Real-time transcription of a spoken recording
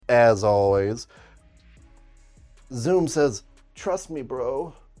as always, Zoom says, trust me,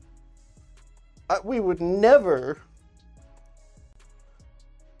 bro. We would never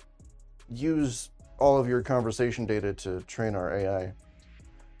use all of your conversation data to train our AI.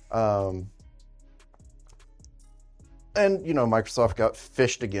 And, Microsoft got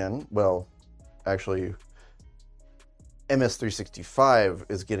phished again. Well, actually, MS365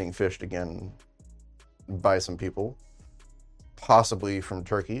 is getting phished again by some people, possibly from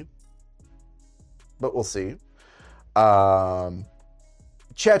Turkey, but we'll see.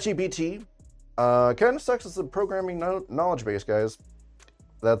 ChatGPT kind of sucks as a programming knowledge base, guys.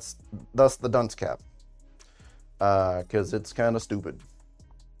 That's thus the dunce cap, because it's kind of stupid.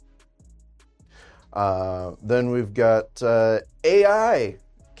 Then we've got AI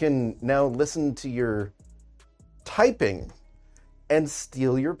can now listen to your typing and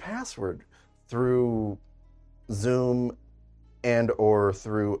steal your password through Zoom and or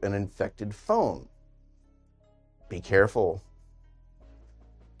through an infected phone. Be careful.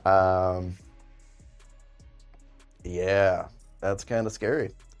 Yeah, that's kind of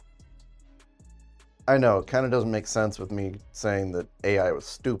scary. I know, it kind of doesn't make sense with me saying that AI was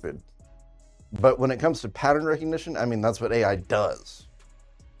stupid. But when it comes to pattern recognition, I mean, that's what AI does.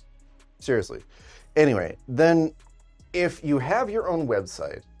 Seriously. Anyway, then if you have your own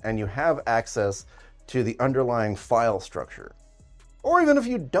website and you have access to the underlying file structure, or even if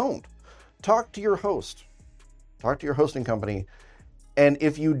you don't, talk to your host. Talk to your hosting company. And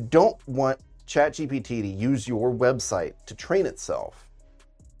if you don't want ChatGPT to use your website to train itself,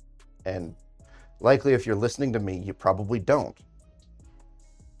 and likely if you're listening to me, you probably don't,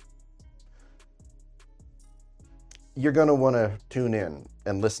 you're going to want to tune in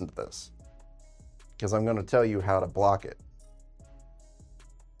and listen to this, because I'm going to tell you how to block it.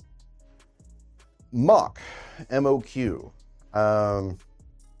 Mock, M-O-Q.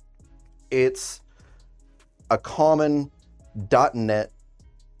 It's a common .NET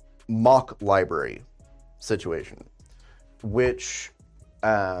mock library situation, which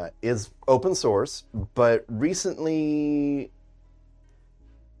is open source, but recently,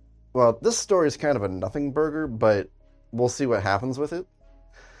 well, this story is kind of a nothing burger, but we'll see what happens with it.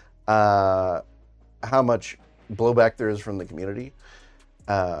 How much blowback there is from the community.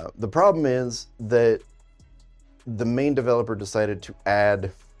 The problem is that the main developer decided to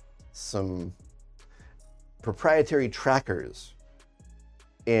add some proprietary trackers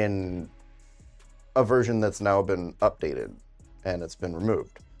in a version that's now been updated and it's been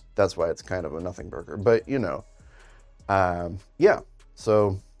removed. That's why it's kind of a nothing burger. But, yeah.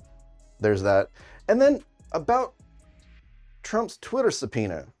 So there's that. And then about Trump's Twitter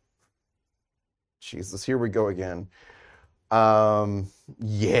subpoena. Jesus, here we go again. Yeah,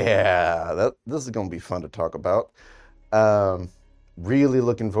 this is going to be fun to talk about. Really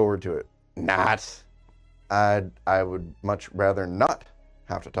looking forward to it. Not. I would much rather not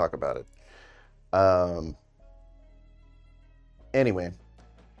have to talk about it. Anyway.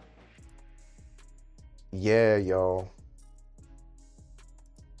 Yeah, y'all.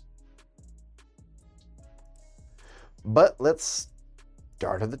 But let's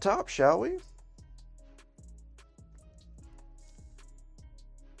start at the top, shall we?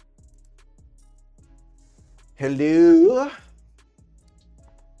 Hello.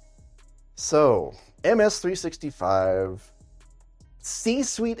 So, MS365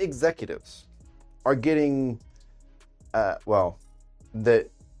 C-suite executives are getting,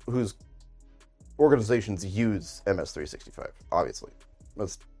 whose organizations use MS365, obviously.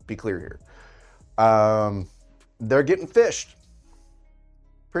 Let's be clear here. They're getting phished.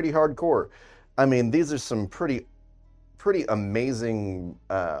 Pretty hardcore. I mean, these are some pretty amazing,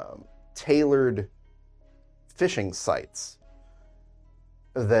 tailored phishing sites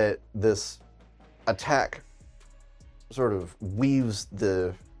that this attack sort of weaves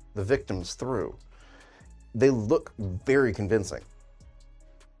the victims through. They look very convincing.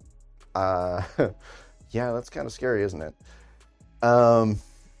 Yeah, that's kind of scary, isn't it?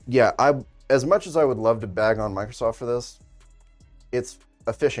 Yeah, as much as I would love to bag on Microsoft for this, it's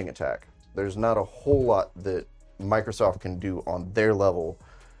a phishing attack. There's not a whole lot that Microsoft can do on their level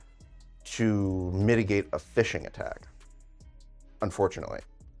to mitigate a phishing attack, unfortunately.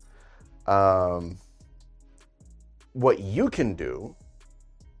 What you can do,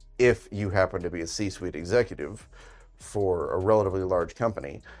 if you happen to be a C-suite executive for a relatively large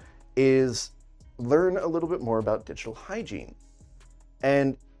company, is learn a little bit more about digital hygiene.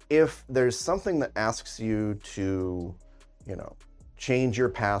 And if there's something that asks you to, change your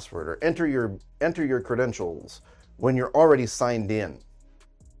password or enter your credentials when you're already signed in,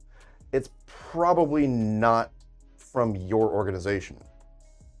 it's probably not from your organization.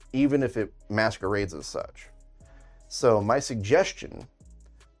 even if it masquerades as such. So my suggestion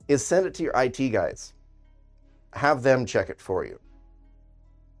is send it to your IT guys. Have them check it for you.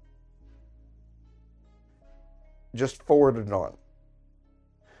 Just forward it on.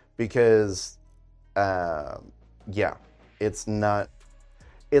 Because, yeah, it's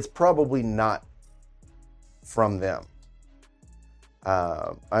probably not from them.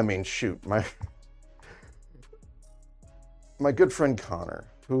 I mean, shoot, my good friend Connor,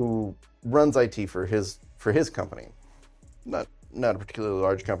 who runs IT for his company, not a particularly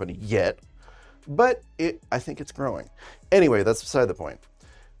large company yet, but I think it's growing. Anyway, that's beside the point.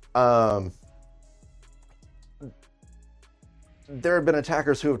 There have been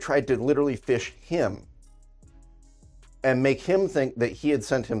attackers who have tried to literally phish him and make him think that he had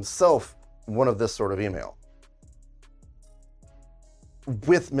sent himself one of this sort of email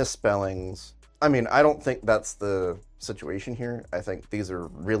with misspellings. I mean, I don't think that's the situation here. I think these are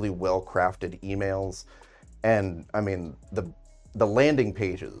really well-crafted emails. And I mean, the landing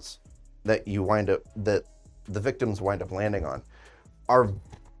pages that the victims wind up landing on are,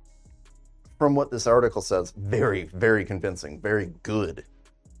 from what this article says, very, very convincing, very good.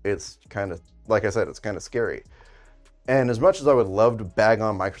 It's kind of, like I said, it's kind of scary. And as much as I would love to bag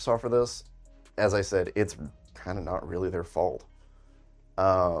on Microsoft for this, as I said, it's kind of not really their fault.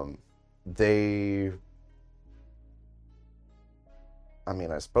 I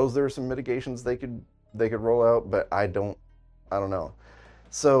mean, I suppose there are some mitigations they could roll out, but I don't know.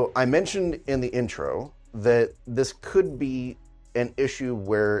 So I mentioned in the intro that this could be an issue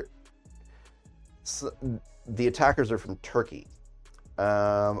where the attackers are from Turkey.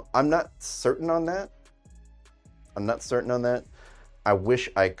 I'm not certain on that. I wish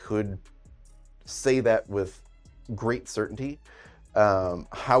I could say that with great certainty.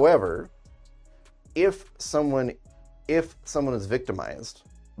 However, if someone is victimized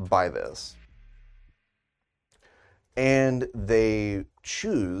by this and they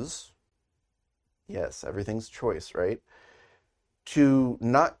choose, yes, everything's choice, right, to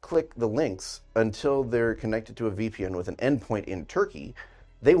not click the links until they're connected to a VPN with an endpoint in Turkey,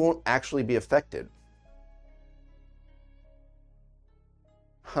 they won't actually be affected.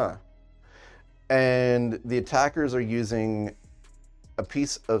 And the attackers are using a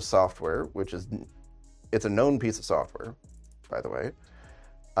piece of software, it's a known piece of software, by the way.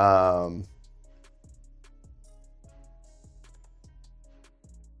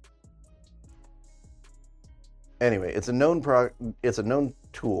 Anyway, it's a known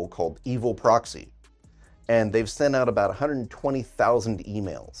tool called Evil Proxy, and they've sent out about 120,000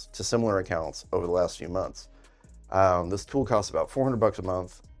 emails to similar accounts over the last few months. This tool costs about $400 a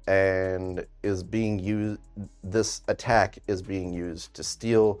month, and this attack is being used to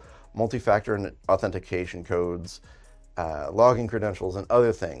steal multi-factor authentication codes, login credentials, and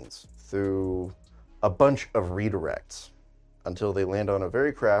other things through a bunch of redirects until they land on a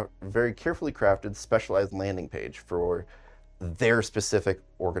very carefully crafted, specialized landing page for their specific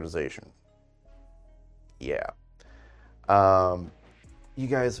organization. Yeah. You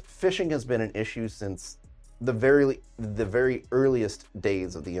guys, phishing has been an issue since the very earliest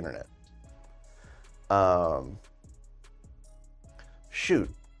days of the internet.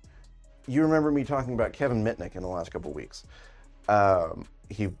 Shoot. You remember me talking about Kevin Mitnick in the last couple of weeks.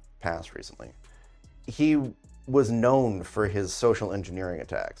 He passed recently. He was known for his social engineering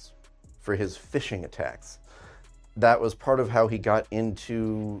attacks, for his phishing attacks. That was part of how he got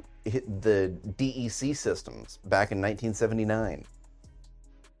into the DEC systems back in 1979.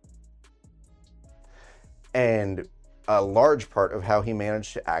 And a large part of how he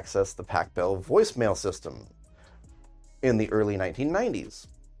managed to access the PacBell voicemail system in the early 1990s.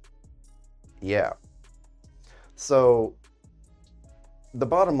 Yeah. So the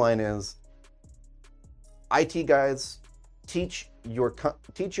bottom line is, IT guys, teach your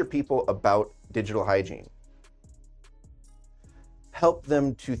people about digital hygiene. Help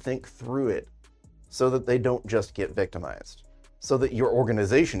them to think through it so that they don't just get victimized, so that your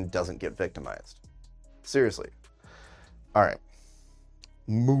organization doesn't get victimized. Seriously. All right.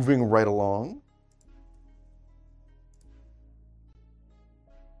 Moving right along.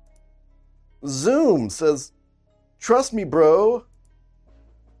 Zoom says, "Trust me, bro."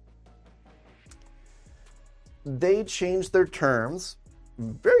 They changed their terms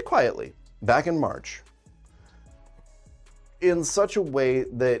very quietly back in March in such a way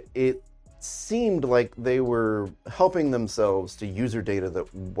that it seemed like they were helping themselves to user data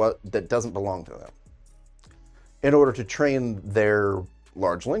that doesn't belong to them in order to train their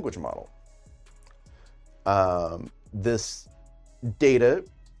large language model. This data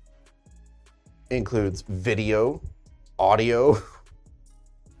includes video, audio,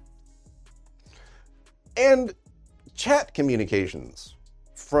 and chat communications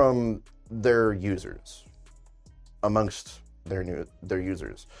from their users, amongst their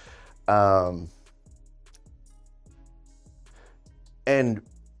users. And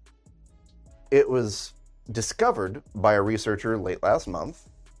it was discovered by a researcher late last month.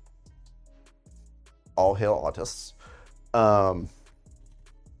 All hail autists.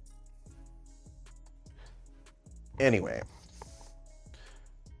 Anyway.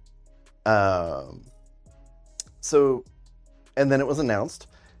 So, and then it was announced,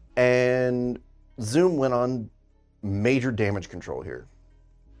 and Zoom went on major damage control here.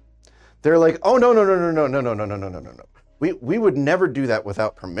 They're like, oh, no. We would never do that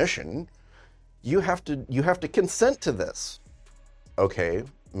without permission. You have to consent to this. Okay,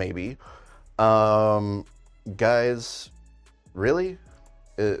 maybe. Guys, really?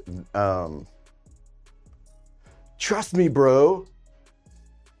 Trust me, bro.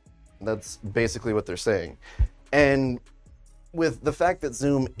 That's basically what they're saying. And with the fact that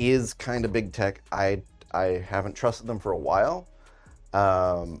Zoom is kind of big tech, I haven't trusted them for a while.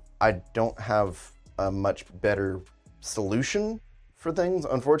 I don't have a much better solution for things,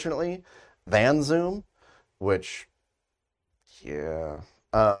 unfortunately, than Zoom, which, yeah.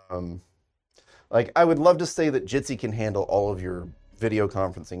 Like, I would love to say that Jitsi can handle all of your video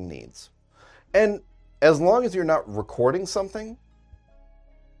conferencing needs. And as long as you're not recording something,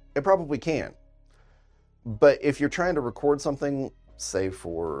 it probably can. But if you're trying to record something, say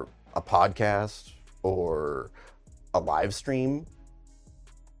for a podcast or a live stream,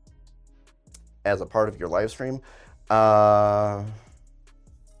 as a part of your live stream, the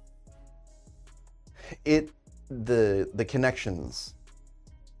connections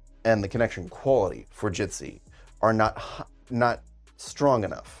and the connection quality for Jitsi are not strong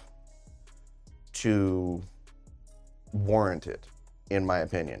enough to warrant it, in my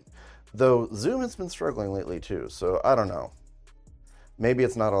opinion. Though Zoom has been struggling lately too, so I don't know. Maybe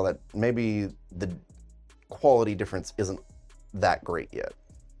it's not all that, maybe the quality difference isn't that great yet.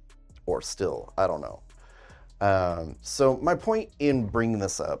 Or still, I don't know. So my point in bringing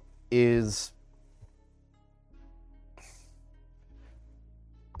this up is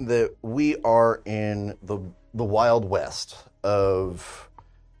that we are in the Wild West of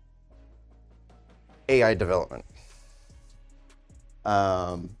AI development.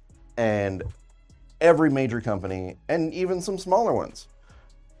 And every major company, and even some smaller ones,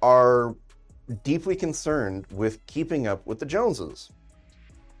 are deeply concerned with keeping up with the Joneses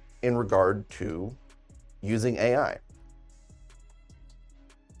in regard to using AI.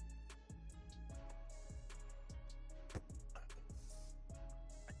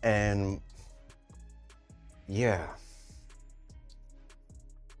 And yeah,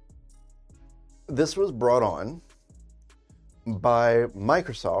 this was brought on by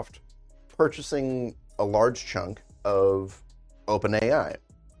Microsoft purchasing a large chunk of OpenAI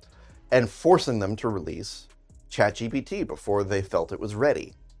and forcing them to release ChatGPT before they felt it was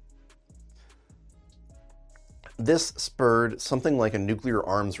ready. This spurred something like a nuclear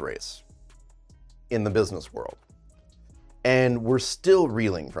arms race in the business world. And we're still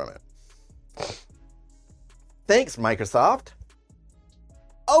reeling from it. Thanks, Microsoft.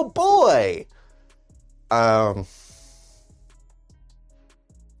 Oh boy!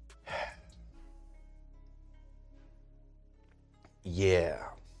 Yeah.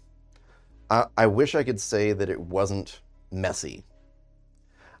 I wish I could say that it wasn't messy.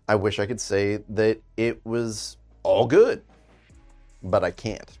 I wish I could say that it was all good, but I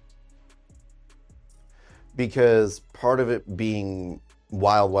can't. Because part of it being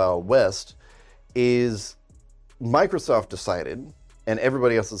Wild Wild West is Microsoft decided, and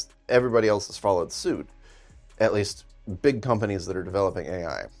everybody else has followed suit, at least big companies that are developing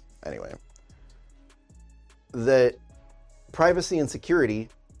AI anyway, that privacy and security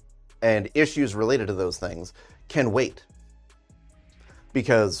and issues related to those things can wait.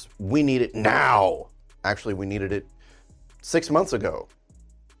 Because we need it now. Actually, we needed it 6 months ago,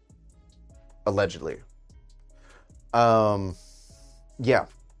 allegedly. Yeah,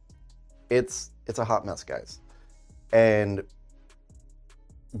 it's a hot mess, guys. And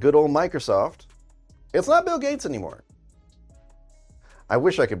good old Microsoft, it's not Bill Gates anymore. I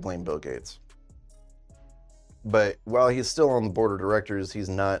wish I could blame Bill Gates. But while he's still on the board of directors, he's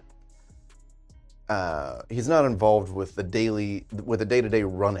not involved with the day-to-day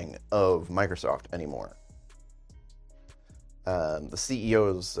running of Microsoft anymore. The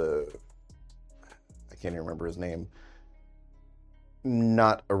CEO is, I can't even remember his name,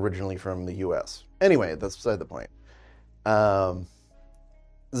 not originally from the US. Anyway, that's beside the point.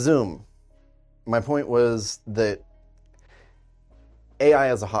 Zoom. My point was that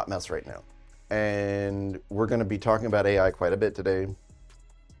AI is a hot mess right now. and we're going to be talking about AI quite a bit today.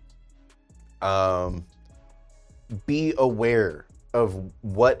 Be aware of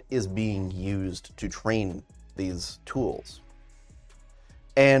what is being used to train these tools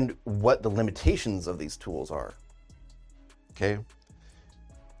and what the limitations of these tools are. Okay?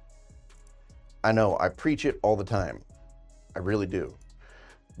 I know, I preach it all the time. I really do.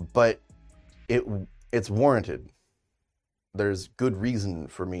 But it's warranted. There's good reason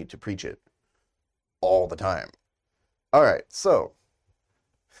for me to preach it all the time. All right, so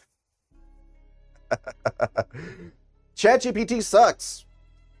ChatGPT sucks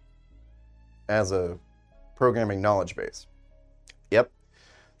as a programming knowledge base. Yep.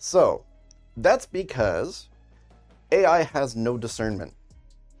 So that's because AI has no discernment.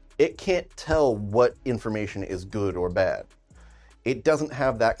 It can't tell what information is good or bad. It doesn't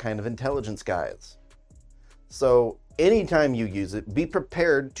have that kind of intelligence, guys. So anytime you use it, be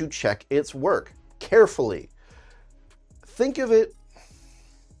prepared to check its work carefully. Think of it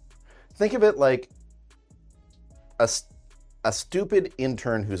like a stupid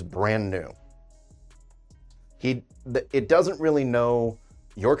intern who's brand new. It doesn't really know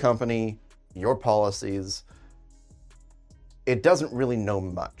your company, your policies. It doesn't really know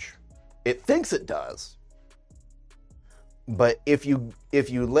much. It thinks it does. But if you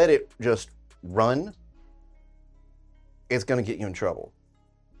let it just run, it's going to get you in trouble.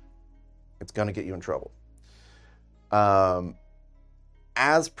 It's going to get you in trouble.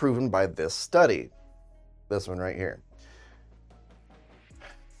 As proven by this study, this one right here.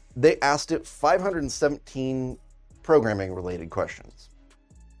 They asked it 517 programming-related questions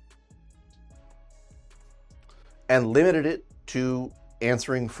and limited it to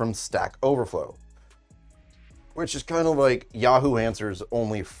answering from Stack Overflow, which is kind of like Yahoo Answers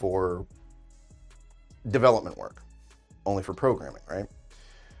only for development work, only for programming, right?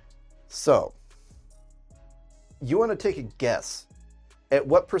 So, you want to take a guess at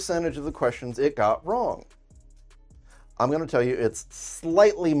what percentage of the questions it got wrong. I'm going to tell you it's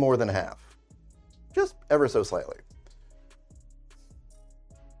slightly more than half. Just ever so slightly.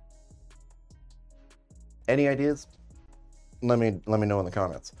 Any ideas? Let me know in the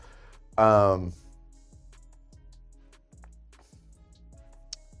comments. All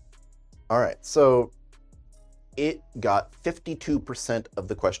right, so it got 52% of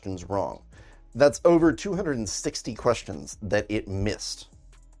the questions wrong. That's over 260 questions that it missed.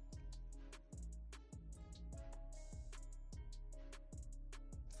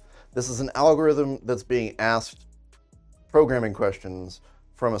 This is an algorithm that's being asked programming questions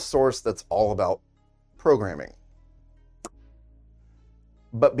from a source that's all about programming.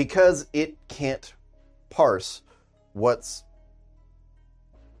 But because it can't parse what's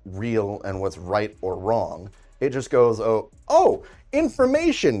real and what's right or wrong, it just goes, oh,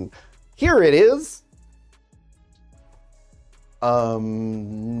 information, here it is.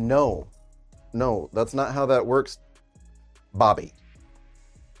 No, that's not how that works, Bobby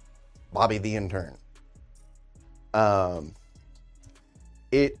the intern.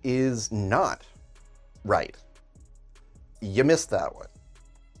 It is not right. You missed that one.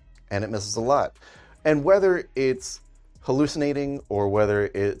 And it misses a lot. And whether it's hallucinating or whether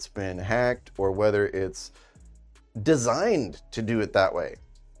it's been hacked or whether it's designed to do it that way,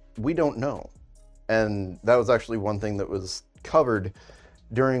 we don't know. And that was actually one thing that was covered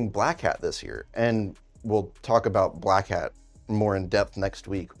during Black Hat this year. And we'll talk about Black Hat more in depth next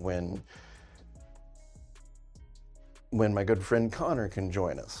week when my good friend Connor can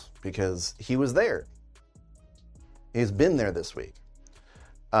join us, because he was there. He's been there this week.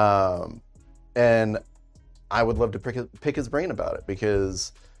 And I would love to pick his brain about it,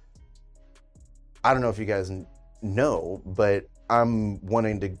 because I don't know if you guys know, but I'm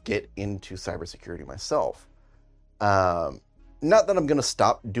wanting to get into cybersecurity myself. Not that I'm going to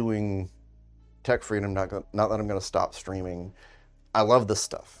stop doing Tech Freedom, not that I'm going to stop streaming. I love this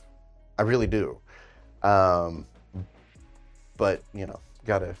stuff. I really do. But,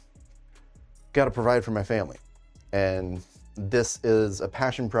 gotta provide for my family. And this is a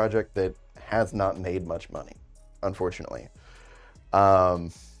passion project that has not made much money, unfortunately.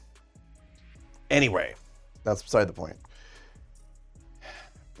 Anyway, that's beside the point.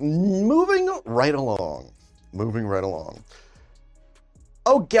 Moving right along.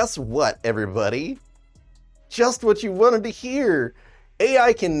 Oh, guess what, everybody? Just what you wanted to hear.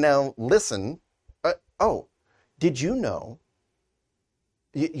 AI can now listen. Did you know?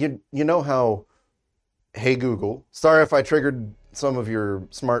 You know how, hey Google, sorry if I triggered some of your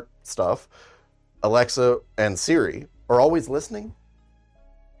smart stuff, Alexa and Siri are always listening?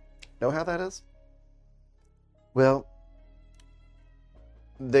 Know how that is? Well,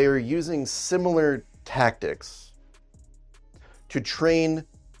 they're using similar tactics to train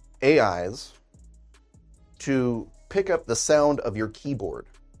AIs to pick up the sound of your keyboard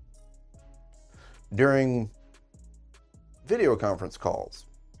during video conference calls,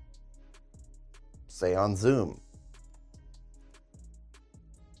 say on Zoom.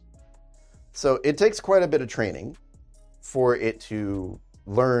 So it takes quite a bit of training for it to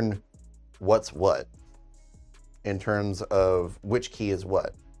learn what's what in terms of which key is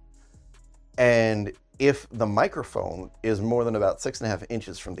what. And if the microphone is more than about 6.5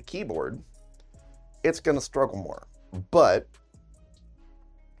 inches from the keyboard, it's going to struggle more. But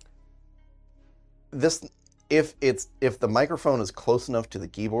if the microphone is close enough to the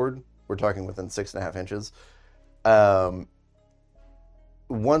keyboard, we're talking within 6.5 inches,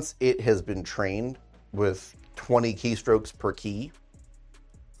 once it has been trained with 20 keystrokes per key,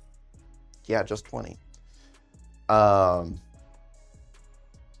 yeah, just 20,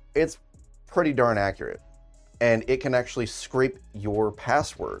 it's pretty darn accurate. And it can actually scrape your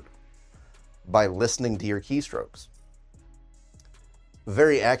password by listening to your keystrokes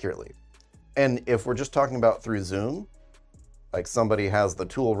very accurately. And if we're just talking about through Zoom, like somebody has the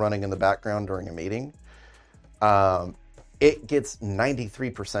tool running in the background during a meeting, it gets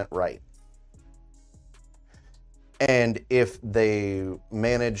 93% right. And if they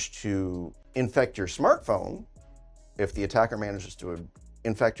manage to infect your smartphone, if the attacker manages to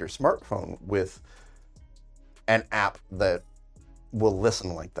infect your smartphone with an app that will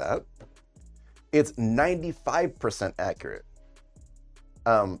listen like that, it's 95% accurate.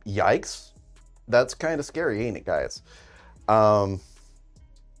 Yikes. That's kind of scary, ain't it, guys? Oh.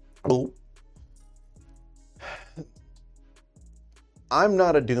 I'm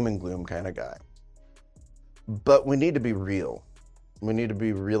not a doom and gloom kind of guy, but we need to be real. We need to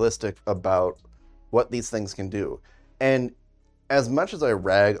be realistic about what these things can do. And as much as I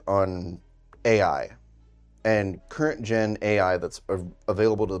rag on AI and current gen AI that's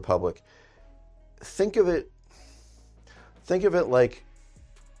available to the public, think of it like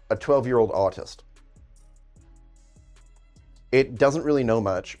a 12-year-old autist. It doesn't really know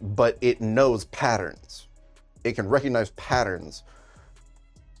much, but it knows patterns. It can recognize patterns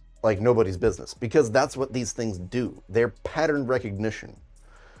like nobody's business, because that's what these things do. They're pattern recognition.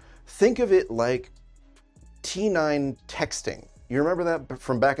 Think of it like T9 texting. You remember that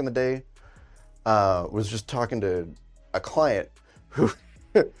from back in the day? Was just talking to a client who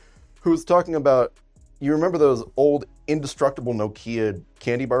was talking about, you remember those old indestructible Nokia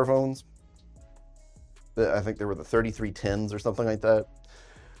candy bar phones? I think they were the 3310s or something like that.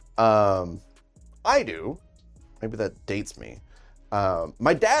 I do. Maybe that dates me.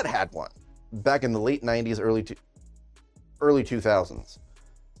 My dad had one back in the late 90s, early 2000s.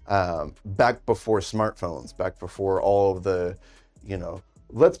 Back before smartphones, back before all of the,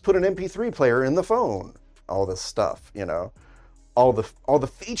 let's put an MP3 player in the phone, all this stuff, all the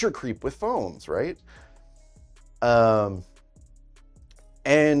feature creep with phones, right?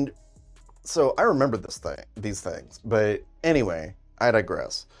 And so I remember these things, but anyway, I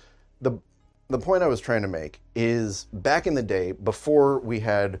digress. The point I was trying to make is, back in the day, before we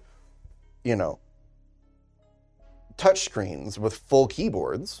had, touch screens with full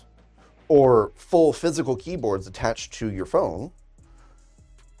keyboards or full physical keyboards attached to your phone,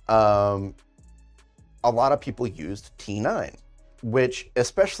 a lot of people used T9, which,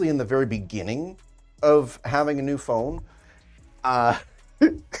 especially in the very beginning of having a new phone,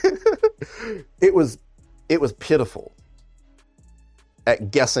 it was pitiful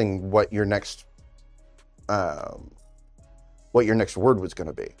at guessing what your next word was going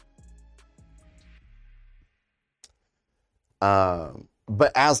to be.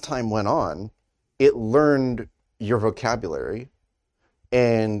 But as time went on, it learned your vocabulary,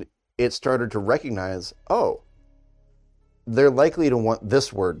 and it started to recognize, oh, they're likely to want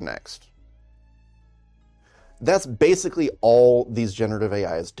this word next. That's basically all these generative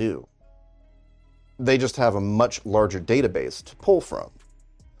AIs do. They just have a much larger database to pull from.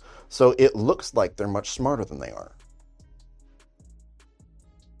 So it looks like they're much smarter than they are.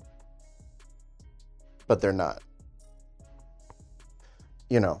 But they're not.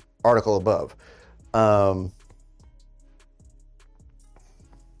 Article above.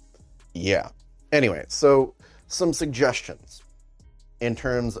 Yeah. Anyway, so some suggestions in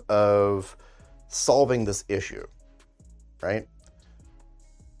terms of solving this issue, right?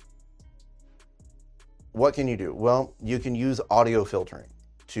 What can you do? Well, you can use audio filtering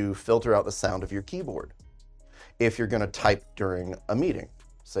to filter out the sound of your keyboard if you're going to type during a meeting.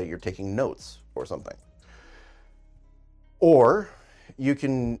 Say you're taking notes or something. Or you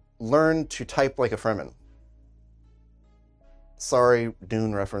can learn to type like a Fremen. Sorry,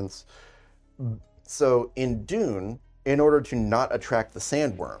 Dune reference. So in Dune, in order to not attract the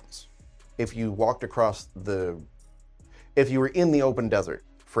sandworms, if you walked across if you were in the open desert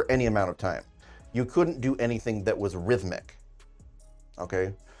for any amount of time, you couldn't do anything that was rhythmic.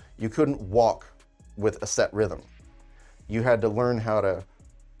 Okay? You couldn't walk with a set rhythm. You had to learn how to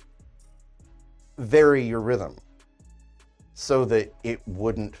vary your rhythm so that it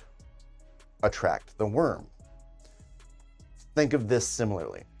wouldn't attract the worm. Think of this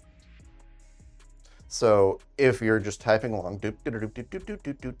similarly. So if you're just typing along, as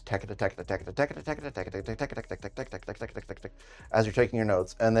you're taking your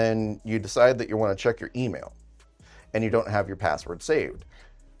notes, and then you decide that you want to check your email and you don't have your password saved,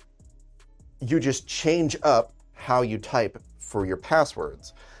 you just change up how you type for your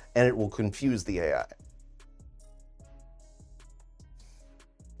passwords, and it will confuse the AI.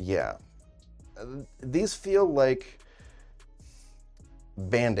 Yeah. These feel like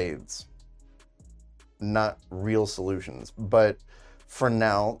Band-Aids, not real solutions. But for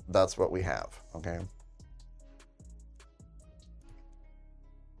now, that's what we have, okay?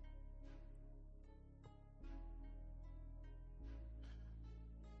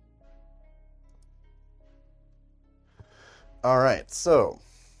 All right, so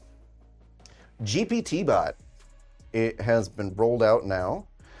GPT-Bot, it has been rolled out now.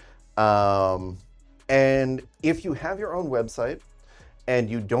 And if you have your own website and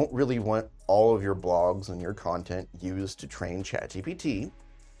you don't really want all of your blogs and your content used to train ChatGPT,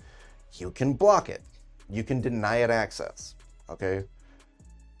 you can block it. You can deny it access, okay?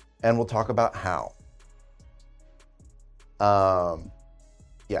 And we'll talk about how.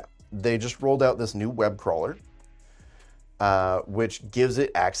 Yeah, they just rolled out this new web crawler, which gives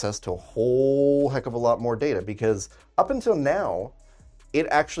it access to a whole heck of a lot more data, because up until now, it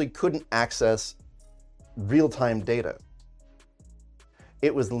actually couldn't access real-time data.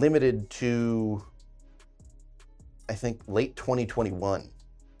 It was limited to, I think, late 2021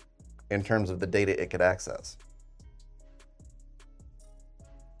 in terms of the data it could access.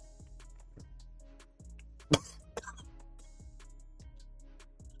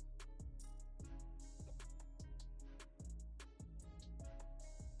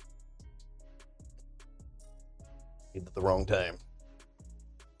 At the wrong time.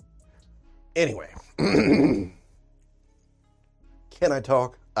 Anyway. Can I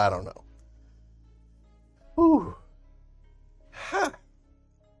talk? I don't know. Whew. Ha.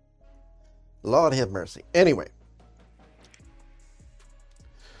 Lord have mercy. Anyway.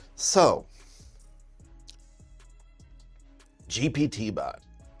 So, GPT-Bot.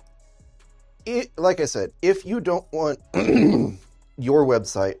 Like I said, if you don't want your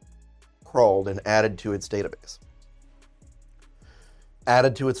website crawled and added to its database,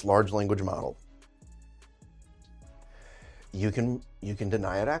 added to its large language model, you can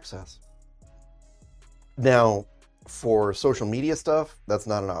deny it access. Now, for social media stuff, that's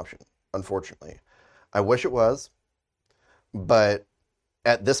not an option, unfortunately. I wish it was, but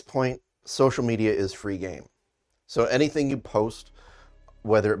at this point, social media is free game. So anything you post,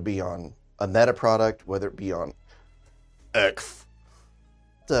 whether it be on a Meta product, whether it be on X,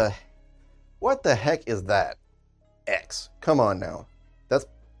 what the heck is that? X. Come on now. That's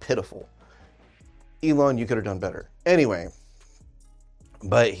pitiful. Elon, you could have done better. Anyway,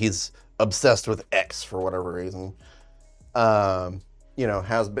 but he's obsessed with X for whatever reason. You know,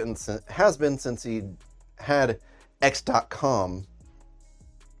 has been since he had X.com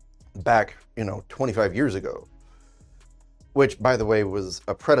back, 25 years ago. Which, by the way, was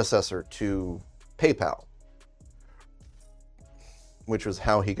a predecessor to PayPal, which was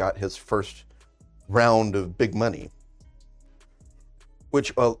how he got his first round of big money,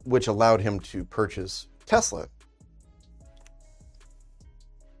 which allowed him to purchase Tesla,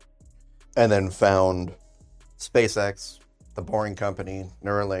 and then found SpaceX, The Boring Company,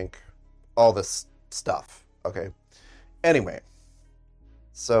 Neuralink, all this stuff. Okay. Anyway,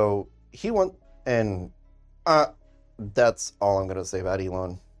 so he went, and that's all I'm going to say about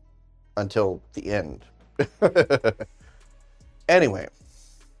Elon until the end. Anyway.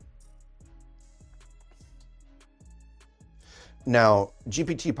 Now,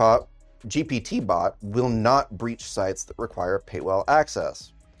 GPT-Bot will not breach sites that require paywall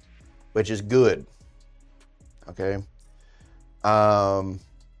access, which is good. Okay.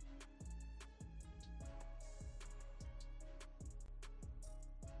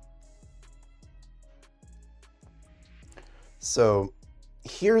 So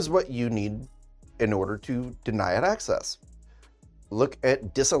here's what you need in order to deny it access. Look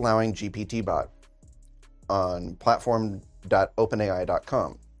at disallowing GPT-Bot on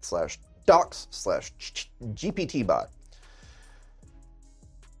platform.openai.com/docs/GPT-Bot.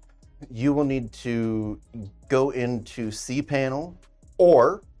 you will need to go into cPanel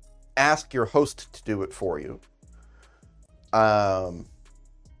or ask your host to do it for you, and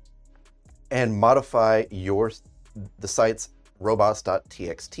modify the site's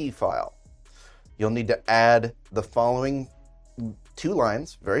robots.txt file. You'll need to add the following 2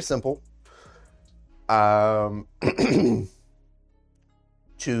 lines, very simple, to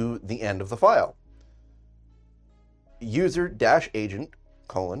the end of the file. User-agent,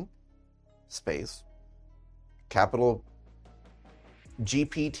 space, capital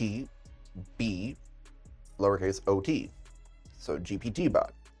GPT B, lowercase ot. So GPT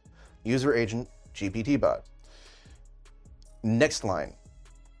bot. User agent GPT bot. Next line,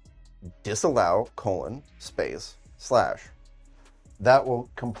 disallow, space, /. That will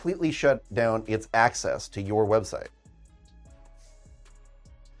completely shut down its access to your website.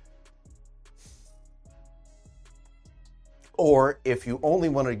 Or if you only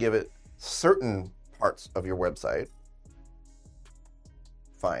want to give it certain parts of your website,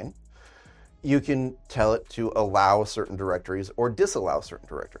 fine. You can tell it to allow certain directories or disallow certain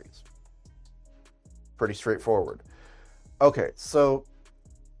directories. Pretty straightforward. Okay, so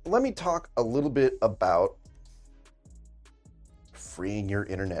let me talk a little bit about freeing your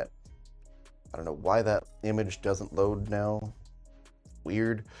internet. I don't know why that image doesn't load now.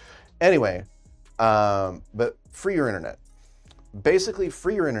 Weird. Anyway, but free your internet. Basically,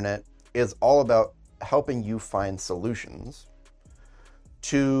 free your internet is all about helping you find solutions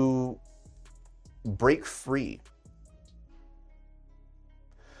to break free.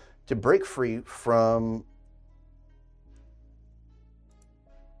 To break free from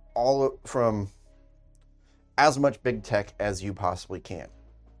as much big tech as you possibly can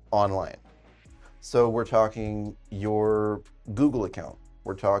online. So we're talking your Google account,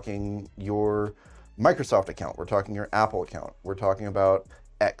 we're talking your Microsoft account, we're talking your Apple account, we're talking about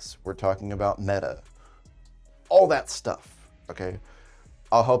X, we're talking about Meta, all that stuff, okay?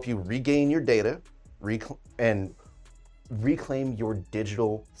 I'll help you regain your data and reclaim your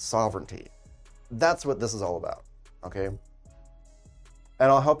digital sovereignty. That's what this is all about, okay? And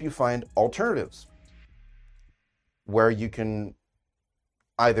I'll help you find alternatives where you can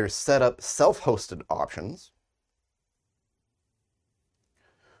either set up self-hosted options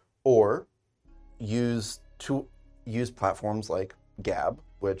or use platforms like Gab,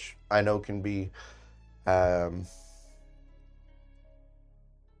 which I know can be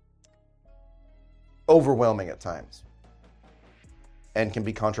overwhelming at times and can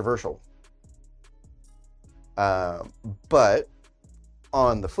be controversial. But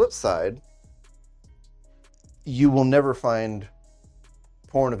on the flip side, you will never find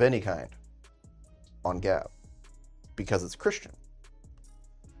porn of any kind on Gab because it's Christian.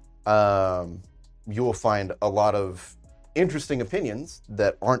 You will find a lot of interesting opinions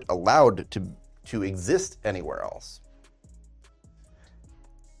that aren't allowed to exist anywhere else.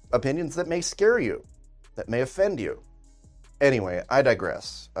 Opinions that may scare you, that may offend you. Anyway, I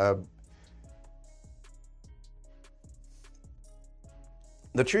digress.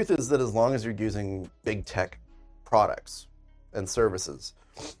 The truth is that as long as you're using big tech products and services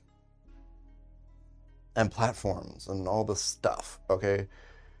and platforms and all this stuff, okay,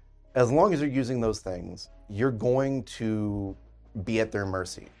 as long as you're using those things, you're going to be at their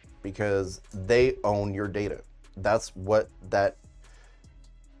mercy because they own your data. That's what that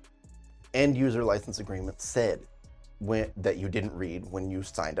end user license agreement said that you didn't read when you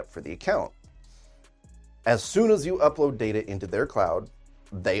signed up for the account. As soon as you upload data into their cloud,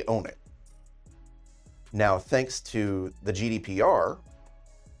 they own it. Now, thanks to the GDPR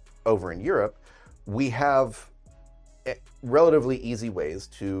over in Europe, we have relatively easy ways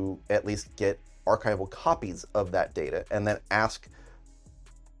to at least get archival copies of that data and then ask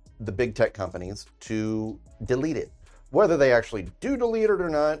the big tech companies to delete it. Whether they actually do delete it or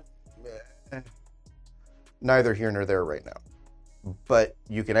not, neither here nor there right now. But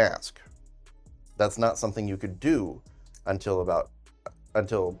you can ask. That's not something you could do until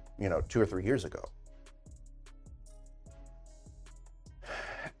 2 or 3 years ago.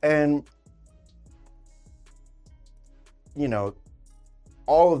 And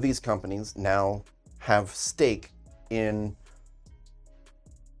all of these companies now have stake in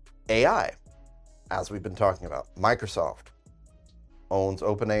AI, as we've been talking about. Microsoft owns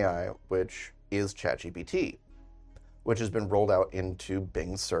OpenAI, which is ChatGPT, which has been rolled out into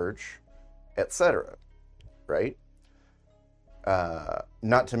Bing search, etc., right?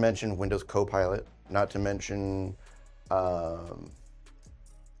 Not to mention Windows Copilot, not to mention a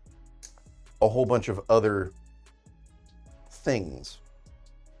whole bunch of other things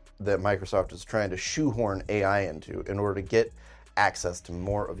that Microsoft is trying to shoehorn AI into in order to get access to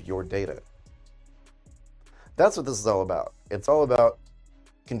more of your data. That's what this is all about. It's all about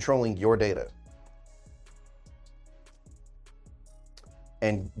controlling your data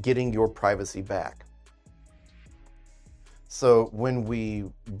and getting your privacy back. So when we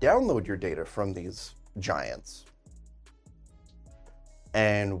download your data from these giants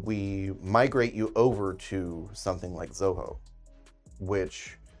and we migrate you over to something like Zoho,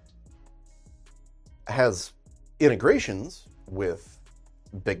 which has integrations with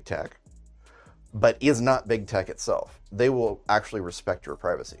big tech, but is not big tech itself. They will actually respect your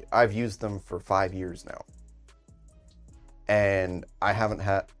privacy. I've used them for 5 years now, and I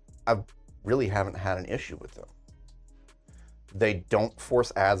really haven't had an issue with them. They don't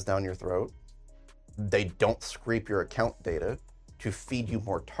force ads down your throat. They don't scrape your account data to feed you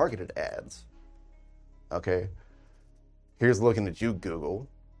more targeted ads. Okay? Here's looking at you, Google,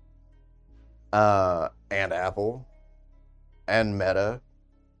 and Apple, and Meta,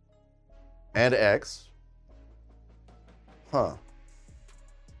 and X. Huh.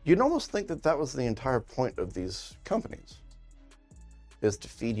 You'd almost think that that was the entire point of these companies, is to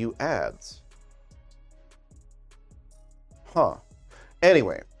feed you ads. Huh.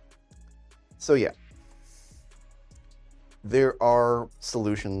 Anyway, so yeah. There are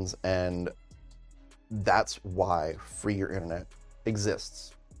solutions, and that's why Free Your Internet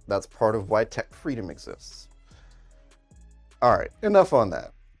exists. That's part of why tech freedom exists. All right, enough on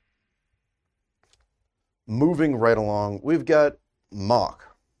that. Moving right along, we've got Mock.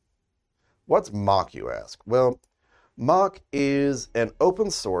 What's Mock, you ask? Well, Mock is an open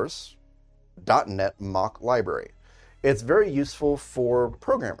source .NET mock library. It's very useful for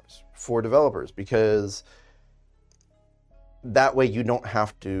programmers, for developers, because that way you don't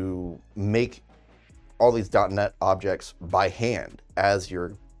have to make all these .NET objects by hand as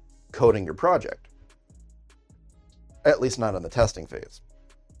you're coding your project. At least not in the testing phase.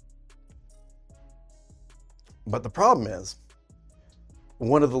 But the problem is,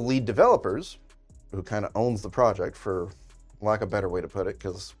 one of the lead developers, who kind of owns the project, for lack of a better way to put it,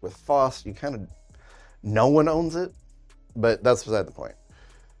 because with FOSS, no one owns it, but that's beside the point.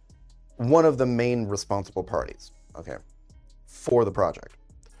 One of the main responsible parties, okay, for the project,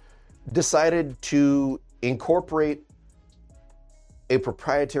 decided to incorporate a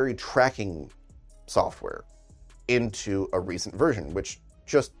proprietary tracking software into a recent version, which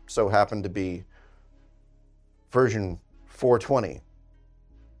just so happened to be version 420.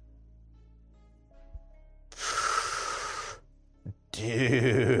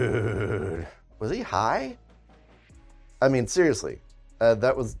 Dude, was he high? I mean, seriously,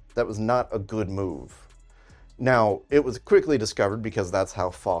 that was not a good move. Now, it was quickly discovered, because that's how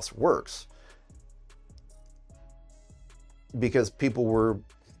FOSS works, because people were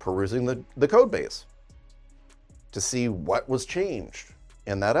perusing the code base to see what was changed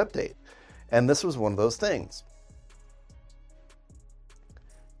in that update. And this was one of those things.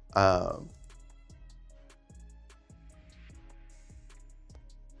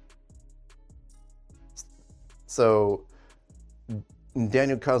 So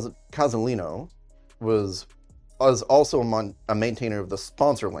Daniel Casalino was also a maintainer of the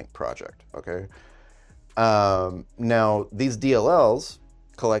SponsorLink project, okay? Now, these DLLs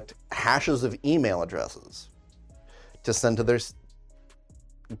collect hashes of email addresses to send to their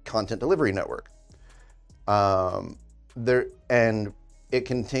content delivery network. And it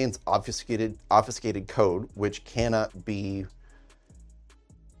contains obfuscated code, which cannot be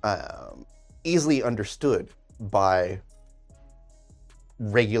easily understood by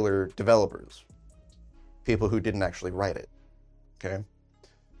regular developers, people who didn't actually write it, okay?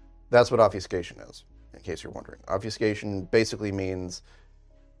 That's what obfuscation is, in case you're wondering. Obfuscation basically means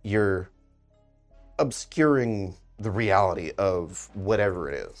you're obscuring the reality of whatever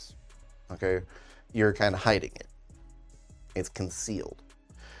it is, okay? You're kind of hiding it. It's concealed.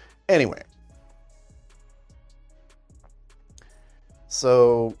 Anyway.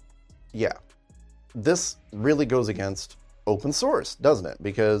 So, yeah. This really goes against open source, doesn't it?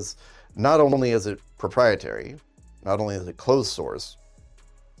 Because not only is it proprietary, not only is it closed source,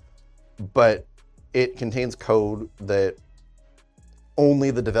 but it contains code that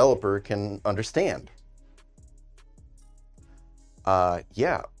only the developer can understand.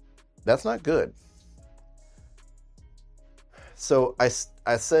 Yeah, that's not good. So I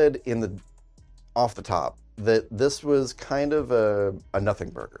said off the top that this was kind of a nothing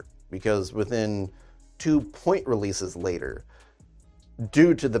burger, because within 2 point releases later,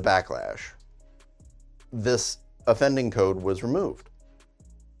 due to the backlash, this offending code was removed.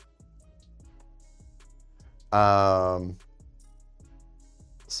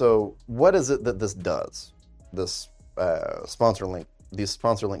 So what is it that this does? This sponsor link, these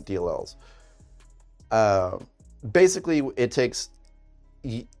sponsor link DLLs. Basically, it takes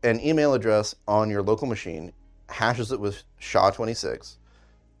an email address on your local machine, hashes it with SHA-26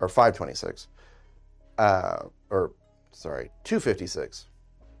 or 526, 256.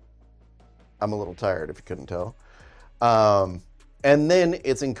 I'm a little tired if you couldn't tell. And then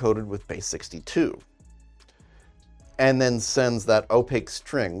it's encoded with base 62. And then sends that opaque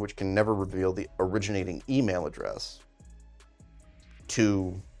string, which can never reveal the originating email address,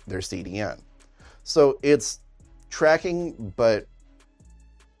 to their CDN. So it's tracking, but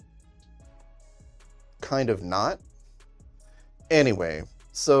kind of not. Anyway,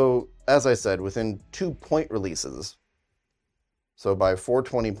 so as I said, within 2 point releases, so by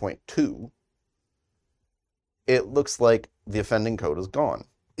 420.2, it looks like the offending code is gone,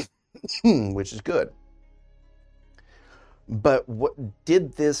 which is good. But what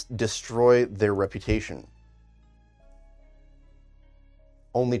did this destroy their reputation?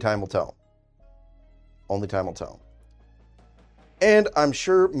 Only time will tell. Only time will tell. And I'm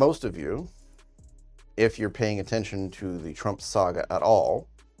sure most of you, if you're paying attention to the Trump saga at all,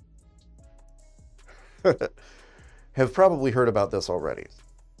 have probably heard about this already.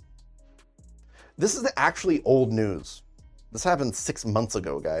 This is actually old news. This happened 6 months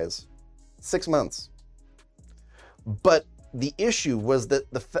ago, guys. 6 months. But the issue was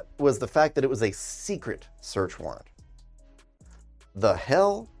that the fact that it was a secret search warrant. The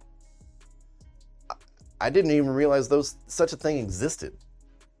hell? I didn't even realize such a thing existed.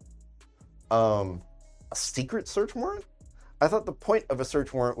 A secret search warrant? I thought the point of a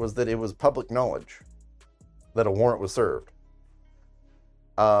search warrant was that it was public knowledge that a warrant was served.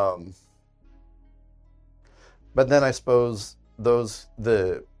 But then I suppose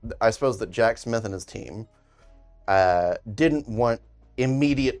that Jack Smith and his team didn't want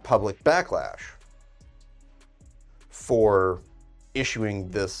immediate public backlash for issuing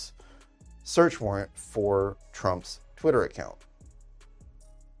this search warrant for Trump's Twitter account.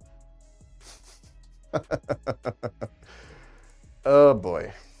 Oh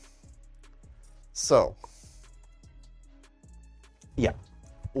boy. So, yeah.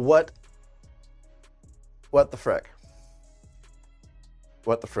 What the frick?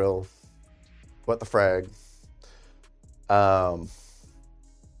 What the frill? What the frag?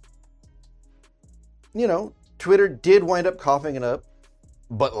 Twitter did wind up coughing it up,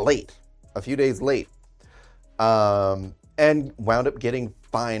 but late, a few days late, and wound up getting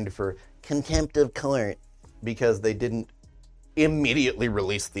fined for contempt of court because they didn't immediately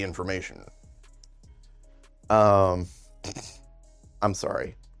release the information. I'm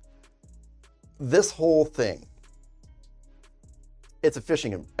sorry. This whole thing, it's a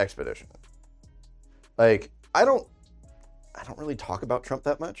fishing expedition. Like, I don't really talk about Trump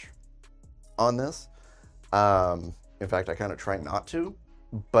that much on this. In fact, I kind of try not to,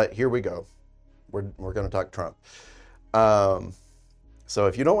 but here we go. We're going to talk Trump. So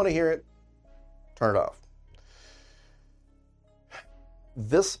if you don't want to hear it, turn it off.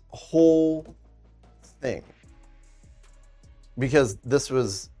 This whole thing, because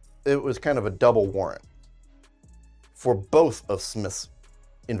it was kind of a double warrant for both of Smith's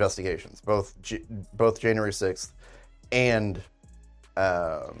investigations, both January 6th and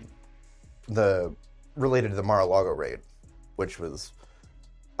the related to the Mar-a-Lago raid, which was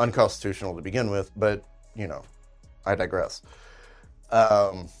unconstitutional to begin with, but I digress.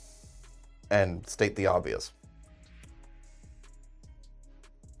 And state the obvious.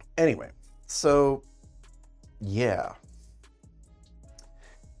 Anyway, so yeah.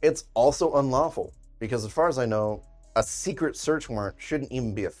 It's also unlawful because, as far as I know, a secret search warrant shouldn't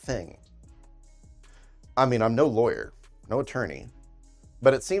even be a thing. I mean, I'm no lawyer, no attorney,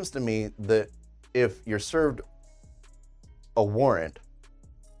 but it seems to me that if you're served a warrant,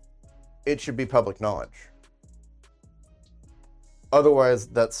 it should be public knowledge. Otherwise,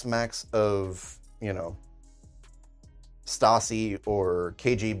 that smacks of, Stasi or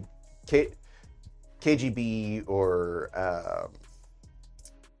KGB or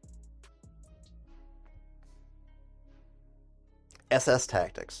SS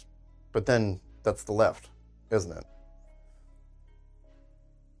tactics. But then that's the left, isn't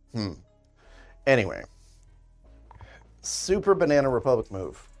it? Anyway. Super banana republic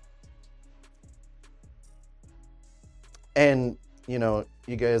move. And, you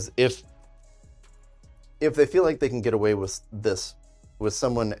guys, if they feel like they can get away with this with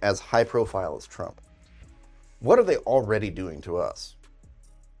someone as high profile as Trump, what are they already doing to us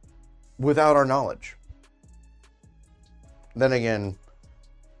without our knowledge? Then again,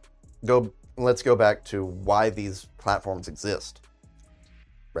 let's go back to why these platforms exist,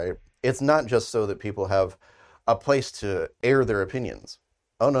 right? It's not just so that people have a place to air their opinions.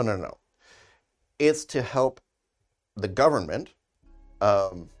 Oh, no, no, no. It's to help the government.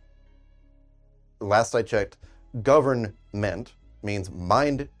 Last I checked, government means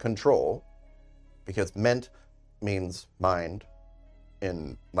mind control, because ment means mind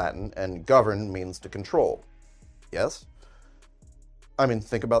in Latin, and govern means to control. Yes? I mean,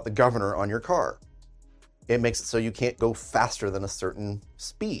 think about the governor on your car. It makes it so you can't go faster than a certain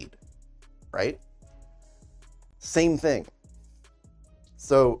speed, right? Same thing.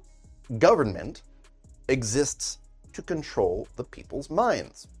 So, government exists to control the people's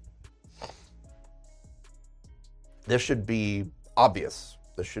minds. This should be obvious.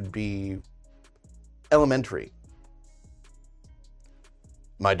 This should be elementary.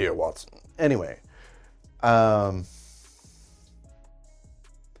 My dear Watson. Anyway,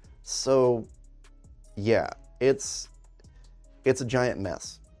 so yeah, it's a giant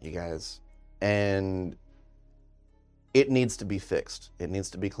mess, you guys, and it needs to be fixed. It needs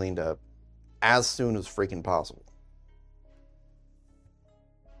to be cleaned up as soon as freaking possible.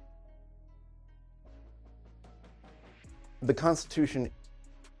 The Constitution,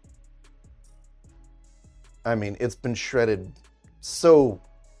 I mean, it's been shredded so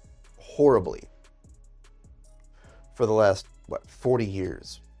horribly for the last, 40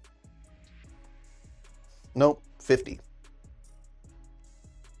 years? Nope, 50.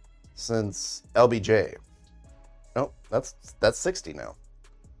 Since LBJ. Nope, that's 60 now.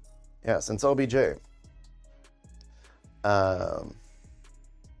 Yeah, since LBJ.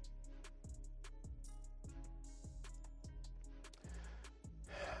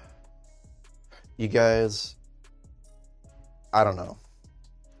 You guys, I don't know.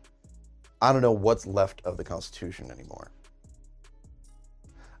 I don't know what's left of the Constitution anymore.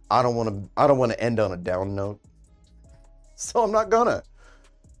 I don't want to end on a down note. So I'm not gonna.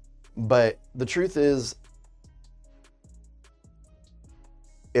 But the truth is,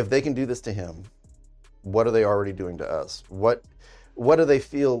 if they can do this to him, what are they already doing to us? What do they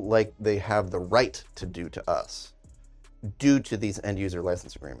feel like they have the right to do to us due to these end user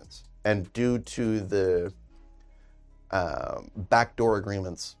license agreements and due to the backdoor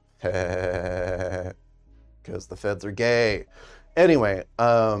agreements? Because the feds are gay. Anyway,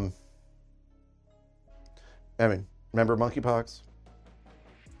 I mean, remember monkeypox?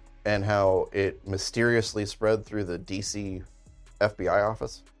 And how it mysteriously spread through the DC FBI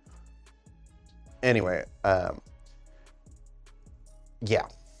office? Anyway, yeah.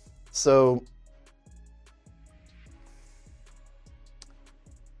 So,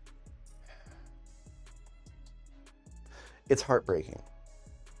 it's heartbreaking.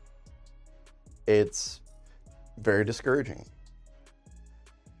 It's very discouraging.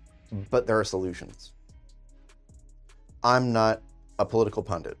 But there are solutions. I'm not a political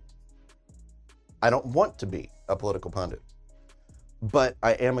pundit. I don't want to be a political pundit. But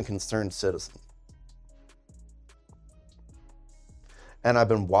I am a concerned citizen. And I've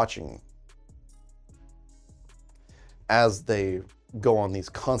been watching as they go on these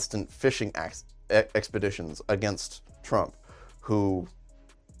constant fishing expeditions against Trump, who,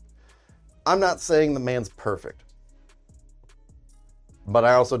 I'm not saying the man's perfect, but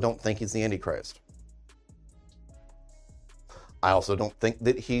I also don't think he's the Antichrist. I also don't think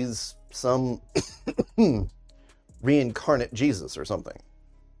that he's some reincarnate Jesus or something.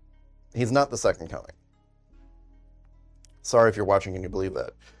 He's not the second coming. Sorry if you're watching and you believe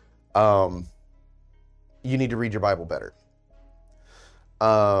that. You need to read your Bible better.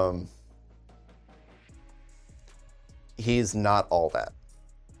 He's not all that.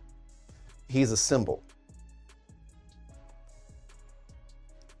 He's a symbol.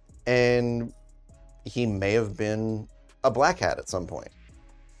 And he may have been a black hat at some point.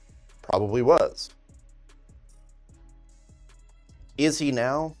 Probably was. Is he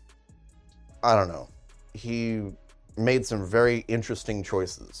now? I don't know. He made some very interesting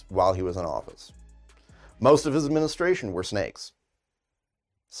choices while he was in office. Most of his administration were snakes.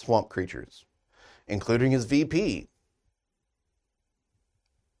 Swamp creatures. Including his VP.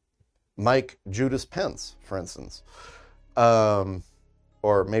 Mike Judas Pence, for instance.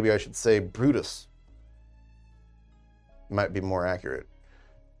 Or maybe I should say Brutus. Might be more accurate.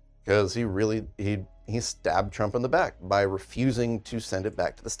 Because he stabbed Trump in the back by refusing to send it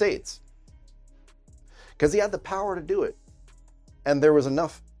back to the States. Because he had the power to do it. And there was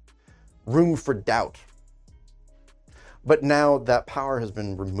enough room for doubt. But now that power has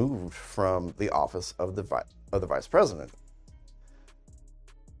been removed from the office of the vice president.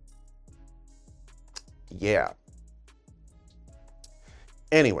 Yeah.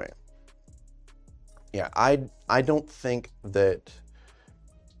 Anyway. Yeah, I don't think that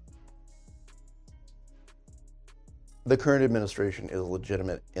the current administration is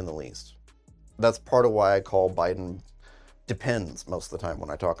legitimate in the least. That's part of why I call Biden depends most of the time when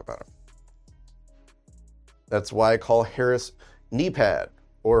I talk about him. That's why I call Harris knee pad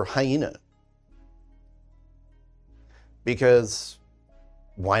or hyena. Because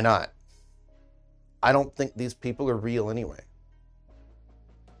why not? I don't think these people are real anyway.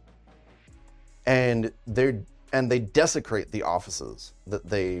 And they desecrate the offices that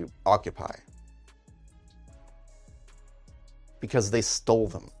they occupy because they stole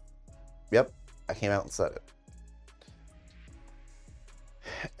them. Yep, I came out and said it.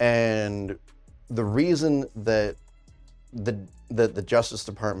 And the reason that the Justice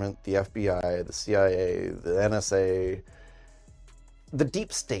Department, the FBI, the CIA, the NSA, the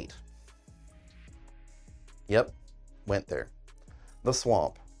deep state, yep, went there, the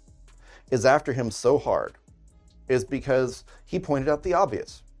swamp, is after him so hard is because he pointed out the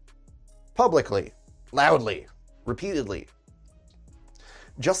obvious. Publicly, loudly, repeatedly.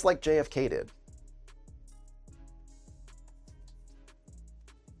 Just like JFK did.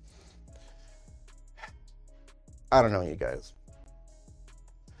 I don't know, you guys.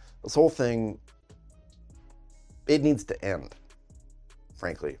 This whole thing, it needs to end,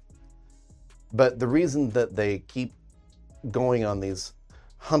 frankly. But the reason that they keep going on these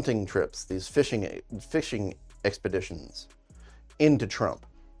hunting trips, these fishing expeditions into Trump,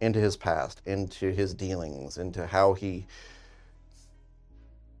 into his past, into his dealings, into how he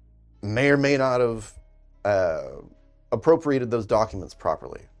may or may not have appropriated those documents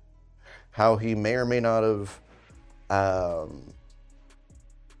properly, how he may or may not have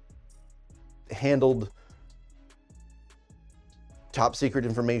handled top secret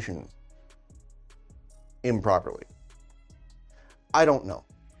information improperly. I don't know.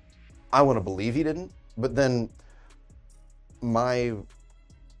 I want to believe he didn't, but then my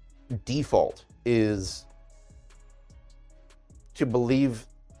default is to believe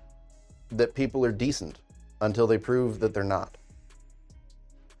that people are decent until they prove that they're not.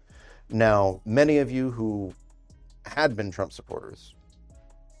 Now, many of you who had been Trump supporters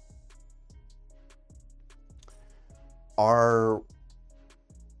are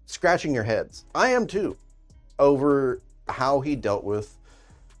scratching your heads. I am too, over how he dealt with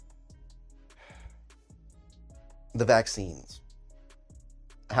the vaccines,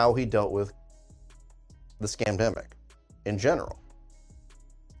 how he dealt with the scamdemic in general.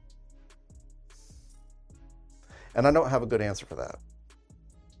 And I don't have a good answer for that.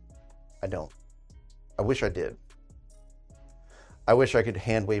 I don't. I wish I did. I wish I could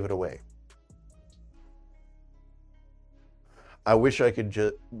hand wave it away. I wish I could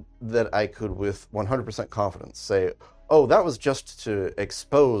that I could with 100% confidence say, oh, that was just to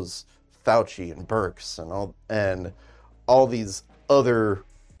expose Fauci and Birx and all these other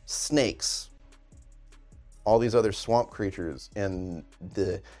snakes, all these other swamp creatures in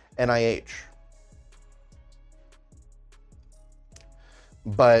the NIH.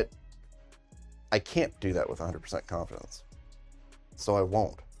 But I can't do that with 100% confidence. So I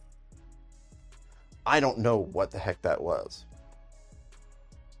won't. I don't know what the heck that was.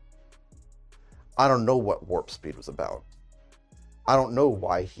 I don't know what warp speed was about. I don't know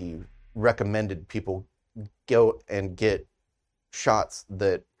why he recommended people go and get shots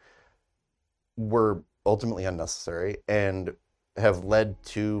that were ultimately unnecessary and have led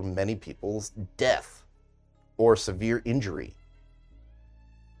to many people's death or severe injury.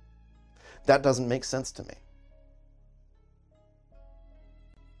 That doesn't make sense to me.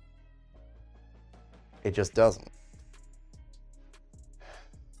 It just doesn't.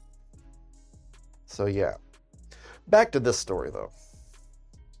 So yeah. Back to this story though.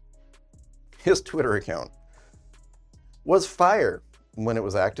 His Twitter account was fire when it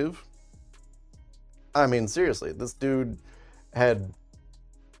was active. I mean, seriously, this dude had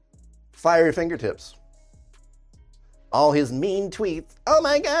fiery fingertips. All his mean tweets. Oh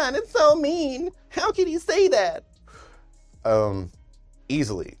my God, it's so mean. How could he say that?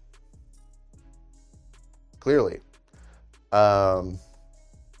 Easily. Clearly.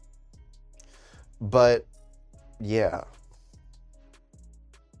 But, yeah.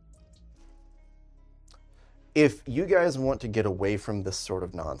 If you guys want to get away from this sort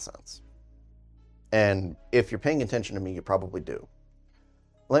of nonsense, and if you're paying attention to me, you probably do,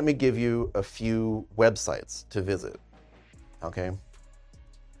 let me give you a few websites to visit, okay,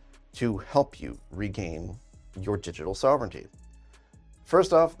 to help you regain your digital sovereignty.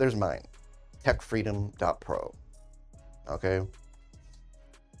 First off, there's mine, techfreedom.pro, okay?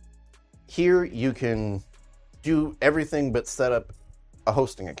 Here you can do everything but set up a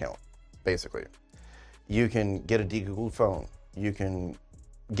hosting account, basically. You can get a de-Googled phone. You can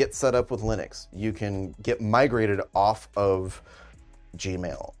get set up with Linux. You can get migrated off of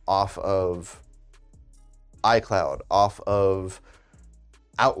Gmail, off of iCloud, off of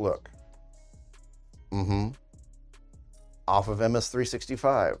Outlook, off of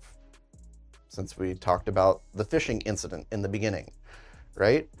MS365, since we talked about the phishing incident in the beginning,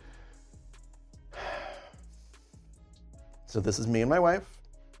 right? So this is me and my wife.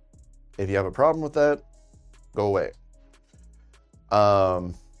 If you have a problem with that, go away.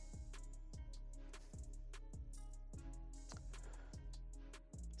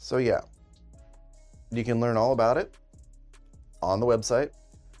 So yeah, you can learn all about it on the website,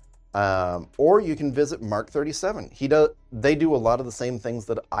 or you can visit Mark 37. They do a lot of the same things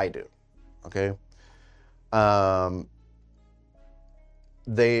that I do. Okay.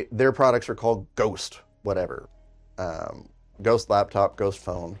 Their products are called Ghost, whatever. Ghost laptop, Ghost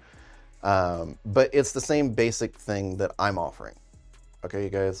phone. But it's the same basic thing that I'm offering. Okay, you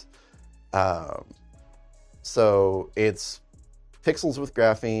guys. So it's Pixels with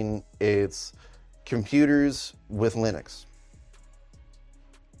graphene. It's computers with Linux.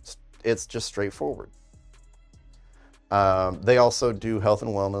 It's just straightforward. They also do health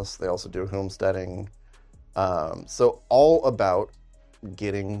and wellness. They also do homesteading. So all about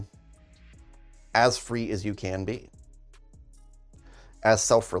getting as free as you can be, as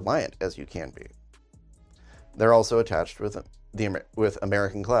self-reliant as you can be. They're also attached with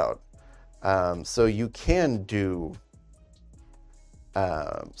American Cloud. So you can do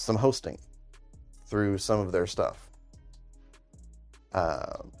some hosting through some of their stuff,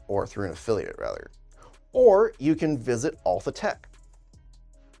 or through an affiliate rather. Or you can visit Alpha Tech.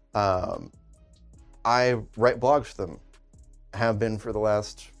 I write blogs for them, have been for the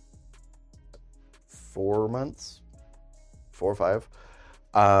last 4 months, 4 or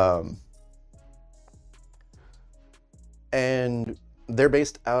 5. And they're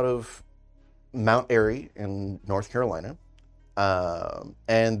based out of Mount Airy in North Carolina.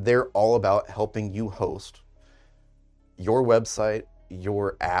 And they're all about helping you host your website,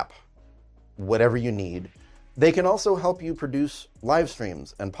 your app, whatever you need. They can also help you produce live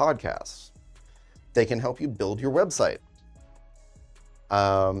streams and podcasts. They can help you build your website.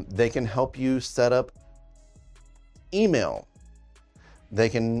 They can help you set up email. They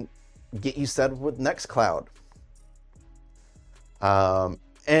can get you set up with Nextcloud.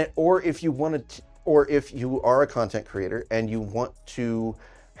 Or if you are a content creator and you want to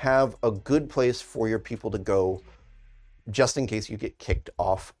have a good place for your people to go, just in case you get kicked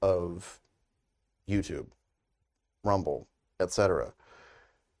off of YouTube, Rumble, etc.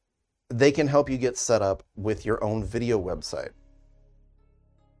 They can help you get set up with your own video website.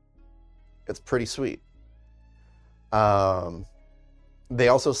 It's pretty sweet. They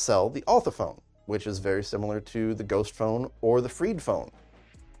also sell the Alpha phone, which is very similar to the Ghost phone or the Freed phone.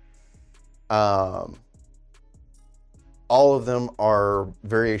 All of them are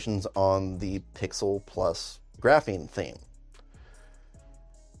variations on the Pixel Plus graphene theme.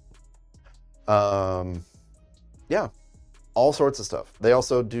 Yeah, all sorts of stuff. They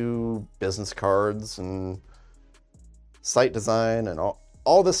also do business cards and site design and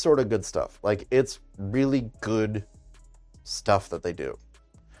all this sort of good stuff. Like, it's really good stuff that they do.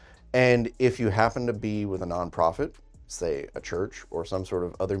 And if you happen to be with a nonprofit, say a church or some sort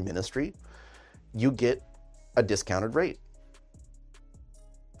of other ministry, you get a discounted rate.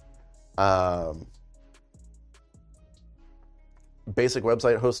 Basic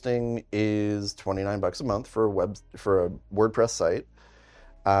website hosting is $29 a month for a WordPress site.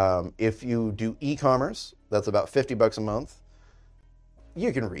 If you do e-commerce, that's about $50 a month.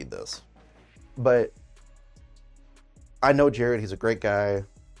 You can read this, but I know Jared. He's a great guy.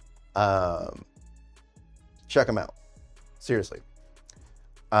 Check him out. Seriously.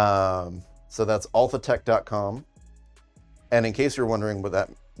 So that's alphatech.com. And in case you're wondering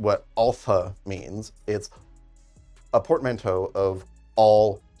what alpha means, it's a portmanteau of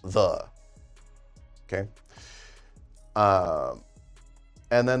all the. Okay. And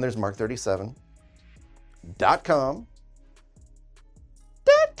then there's mark37.com.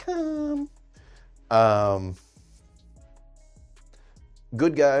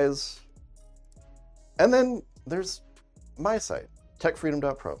 Good guys. And then there's my site,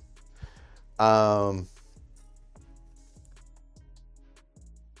 techfreedom.pro.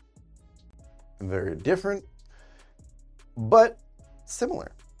 Very different, but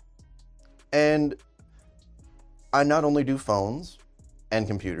similar. And I not only do phones and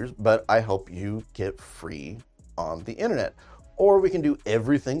computers, but I help you get free on the internet. Or we can do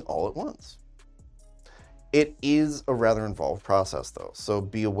everything all at once. It is a rather involved process, though, so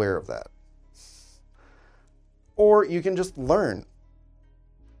be aware of that. Or you can just learn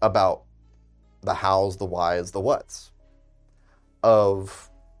about the hows, the whys, the whats of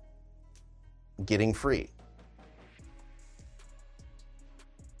getting free.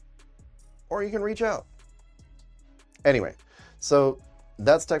 Or you can reach out. Anyway, so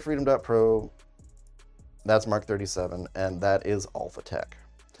that's techfreedom.pro. That's Mark 37, and that is Alpha Tech.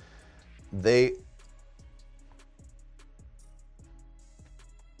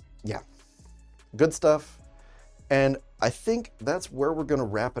 Yeah, good stuff. And I think that's where we're going to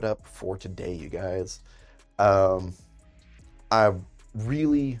wrap it up for today, you guys. I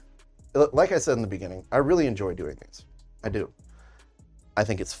really, like I said in the beginning, I really enjoy doing these. I do. I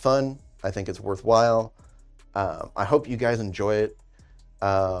think it's fun. I think it's worthwhile. I hope you guys enjoy it.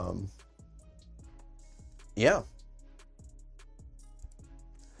 Yeah.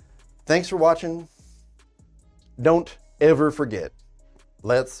 Thanks for watching. Don't ever forget,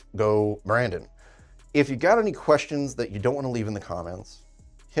 let's go Brandon. If you got any questions that you don't want to leave in the comments,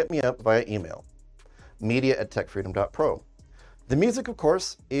 hit me up via email, media@techfreedom.pro. The music, of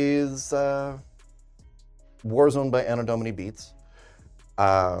course, is Warzone by Anno Domini Beats.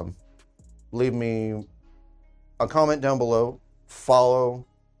 Leave me a comment down below, follow,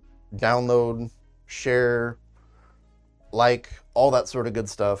 download, share, like, all that sort of good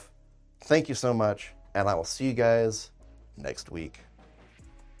stuff. Thank you so much, and I will see you guys next week.